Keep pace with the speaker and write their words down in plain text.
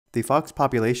The fox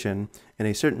population in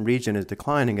a certain region is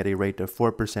declining at a rate of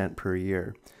 4% per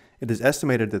year. It is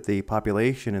estimated that the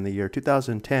population in the year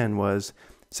 2010 was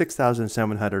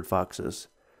 6,700 foxes.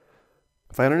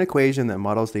 Find an equation that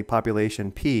models the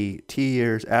population P t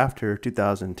years after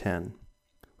 2010.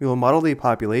 We will model the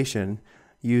population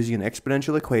using an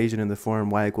exponential equation in the form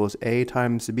y equals a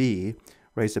times b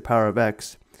raised to the power of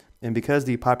x, and because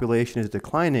the population is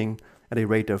declining at a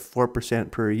rate of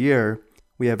 4% per year,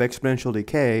 we have exponential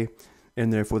decay,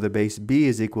 and therefore the base b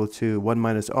is equal to 1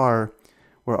 minus r,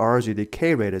 where r is the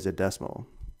decay rate as a decimal.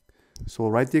 So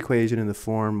we'll write the equation in the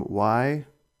form y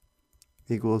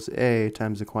equals a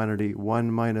times the quantity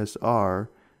 1 minus r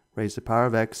raised to the power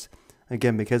of x,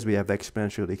 again because we have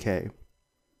exponential decay.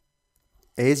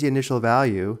 A is the initial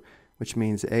value, which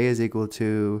means a is equal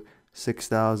to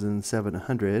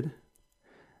 6,700,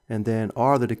 and then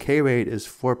r, the decay rate, is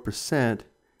 4%,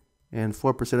 and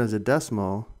 4% as a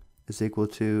decimal is equal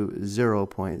to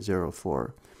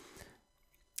 0.04.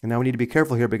 And now we need to be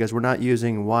careful here because we're not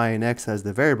using y and x as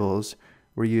the variables,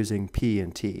 we're using p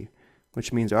and t,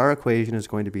 which means our equation is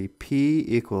going to be p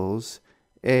equals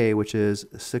a, which is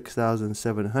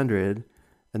 6,700,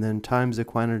 and then times the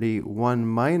quantity 1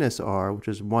 minus r, which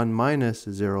is 1 minus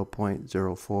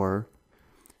 0.04,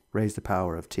 raised to the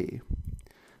power of t.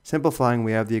 Simplifying,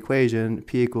 we have the equation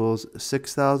p equals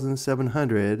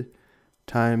 6,700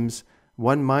 times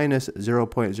 1 minus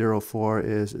 0.04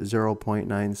 is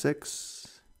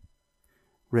 0.96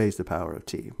 raised to the power of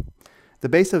t. The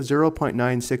base of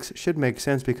 0.96 should make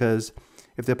sense because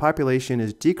if the population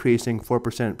is decreasing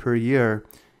 4% per year,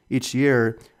 each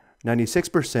year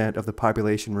 96% of the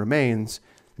population remains.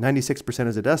 96%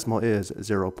 as a decimal is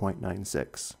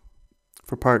 0.96.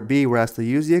 For part B, we're asked to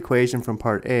use the equation from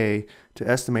part A to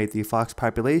estimate the fox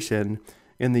population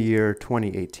in the year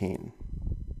 2018.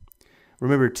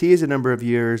 Remember, t is the number of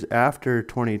years after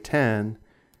 2010,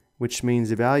 which means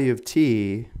the value of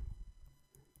t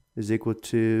is equal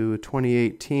to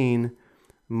 2018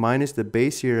 minus the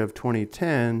base year of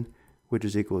 2010, which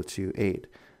is equal to 8.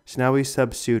 So now we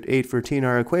substitute 8 for t in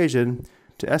our equation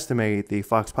to estimate the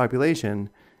fox population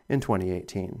in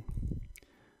 2018.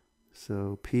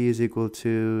 So p is equal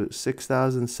to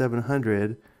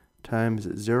 6,700 times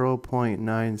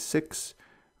 0.96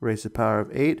 raised to the power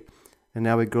of 8. And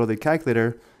now we go to the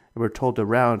calculator and we're told to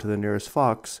round to the nearest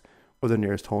fox or the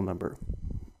nearest whole number.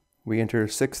 We enter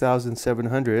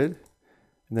 6,700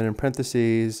 and then in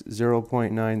parentheses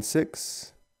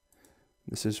 0.96.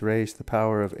 This is raised to the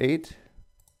power of 8.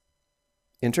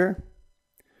 Enter.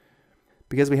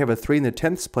 Because we have a 3 in the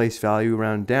 10th place value,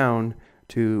 round down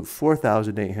to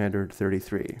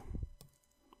 4,833.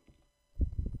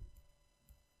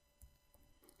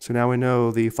 So now we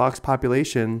know the fox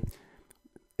population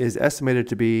is estimated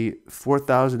to be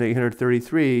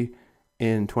 4,833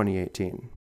 in 2018.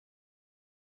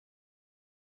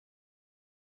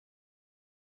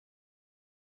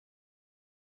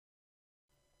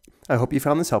 I hope you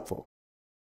found this helpful.